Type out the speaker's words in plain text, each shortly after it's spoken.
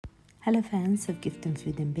Hello fans of gift and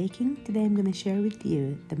food and baking. Today I'm going to share with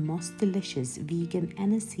you the most delicious vegan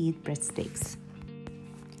aniseed breadsticks.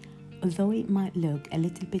 Although it might look a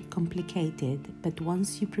little bit complicated, but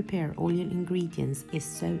once you prepare all your ingredients, it's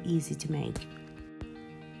so easy to make.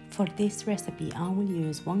 For this recipe, I will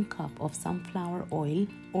use 1 cup of sunflower oil,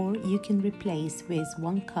 or you can replace with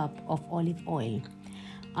 1 cup of olive oil.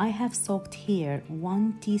 I have soaked here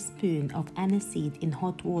 1 teaspoon of aniseed in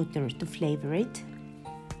hot water to flavor it.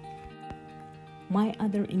 My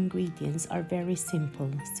other ingredients are very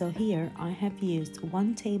simple, so here I have used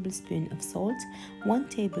 1 tablespoon of salt, 1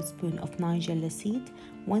 tablespoon of Nigella seed,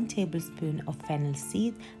 1 tablespoon of fennel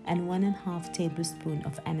seed, and 1.5 tablespoon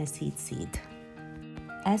of aniseed seed.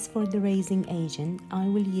 As for the raising agent, I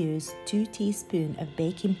will use 2 teaspoons of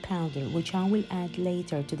baking powder, which I will add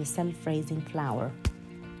later to the self-raising flour.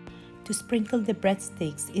 To sprinkle the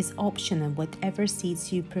breadsticks is optional, whatever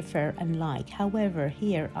seeds you prefer and like. However,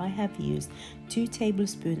 here I have used 2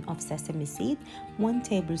 tablespoons of sesame seed, 1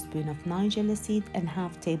 tablespoon of Nigella seed, and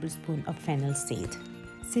 ½ tablespoon of fennel seed.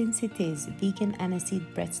 Since it is vegan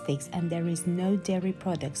aniseed breadsticks and there is no dairy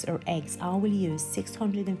products or eggs, I will use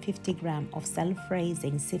 650 grams of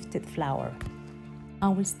self-raising sifted flour. I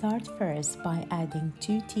will start first by adding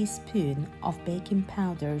 2 teaspoons of baking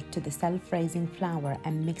powder to the self-raising flour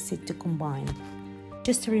and mix it to combine.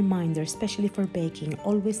 Just a reminder, especially for baking,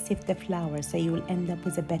 always sift the flour so you will end up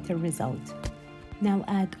with a better result. Now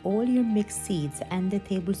add all your mixed seeds and a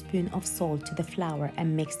tablespoon of salt to the flour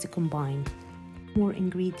and mix to combine. More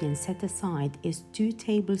ingredients set aside is 2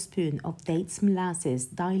 tablespoons of dates molasses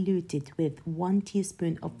diluted with 1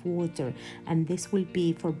 teaspoon of water, and this will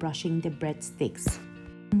be for brushing the breadsticks.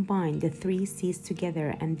 Combine the 3 seeds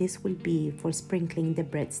together and this will be for sprinkling the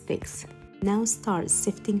breadsticks. Now start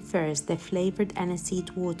sifting first the flavored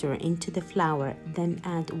aniseed water into the flour, then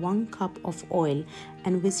add 1 cup of oil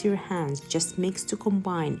and with your hands just mix to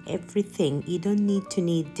combine everything. You don't need to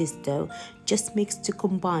knead this dough, just mix to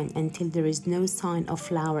combine until there is no sign of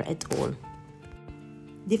flour at all.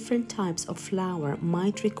 Different types of flour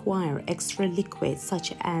might require extra liquid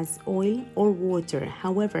such as oil or water.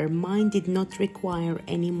 However, mine did not require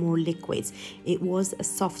any more liquids. It was a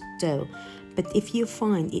soft dough, but if you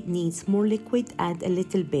find it needs more liquid, add a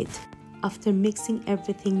little bit. After mixing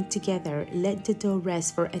everything together, let the dough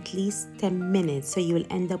rest for at least 10 minutes so you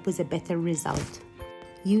will end up with a better result.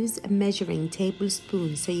 Use a measuring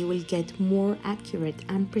tablespoon so you will get more accurate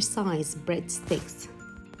and precise breadsticks.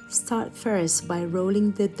 Start first by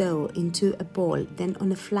rolling the dough into a ball, then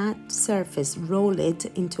on a flat surface roll it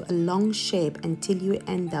into a long shape until you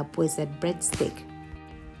end up with a breadstick.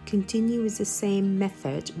 Continue with the same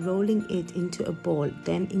method, rolling it into a ball,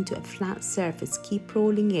 then into a flat surface. Keep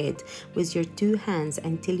rolling it with your 2 hands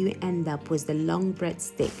until you end up with the long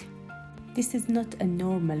breadstick. This is not a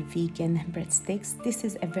normal vegan breadsticks. This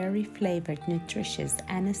is a very flavored, nutritious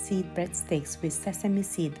aniseed breadsticks with sesame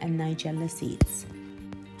seed and Nigella seeds.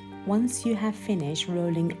 Once you have finished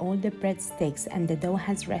rolling all the breadsticks and the dough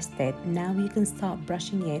has rested, now you can start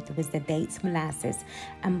brushing it with the dates molasses.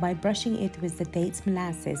 And by brushing it with the dates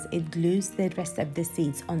molasses, it glues the rest of the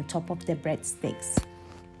seeds on top of the breadsticks.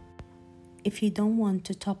 If you don't want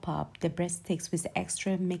to top up the breadsticks with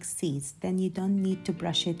extra mixed seeds, then you don't need to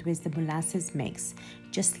brush it with the molasses mix.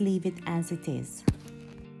 Just leave it as it is.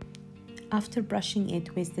 After brushing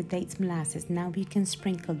it with the dates molasses, now you can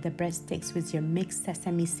sprinkle the breadsticks with your mixed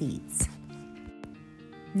sesame seeds.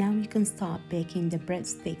 Now you can start baking the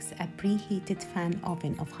breadsticks at preheated fan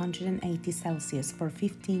oven of 180 Celsius for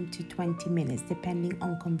 15 to 20 minutes depending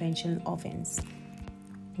on conventional ovens.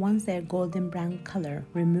 Once they're golden brown color,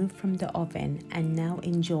 remove from the oven and now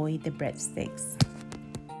enjoy the breadsticks.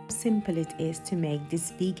 Simple it is to make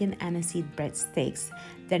these vegan aniseed breadsticks.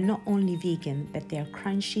 They're not only vegan, but they're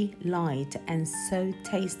crunchy, light, and so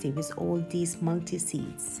tasty with all these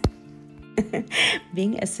multi-seeds.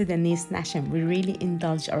 Being a Sudanese nation, we really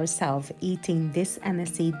indulge ourselves eating this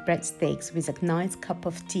aniseed breadsticks with a nice cup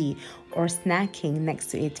of tea or snacking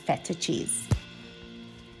next to it feta cheese.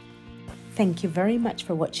 Thank you very much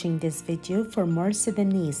for watching this video. For more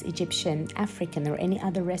Sudanese, Egyptian, African, or any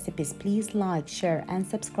other recipes, please like, share, and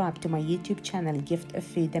subscribe to my YouTube channel, Gift of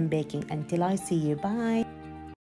Food and Baking. Until I see you, bye!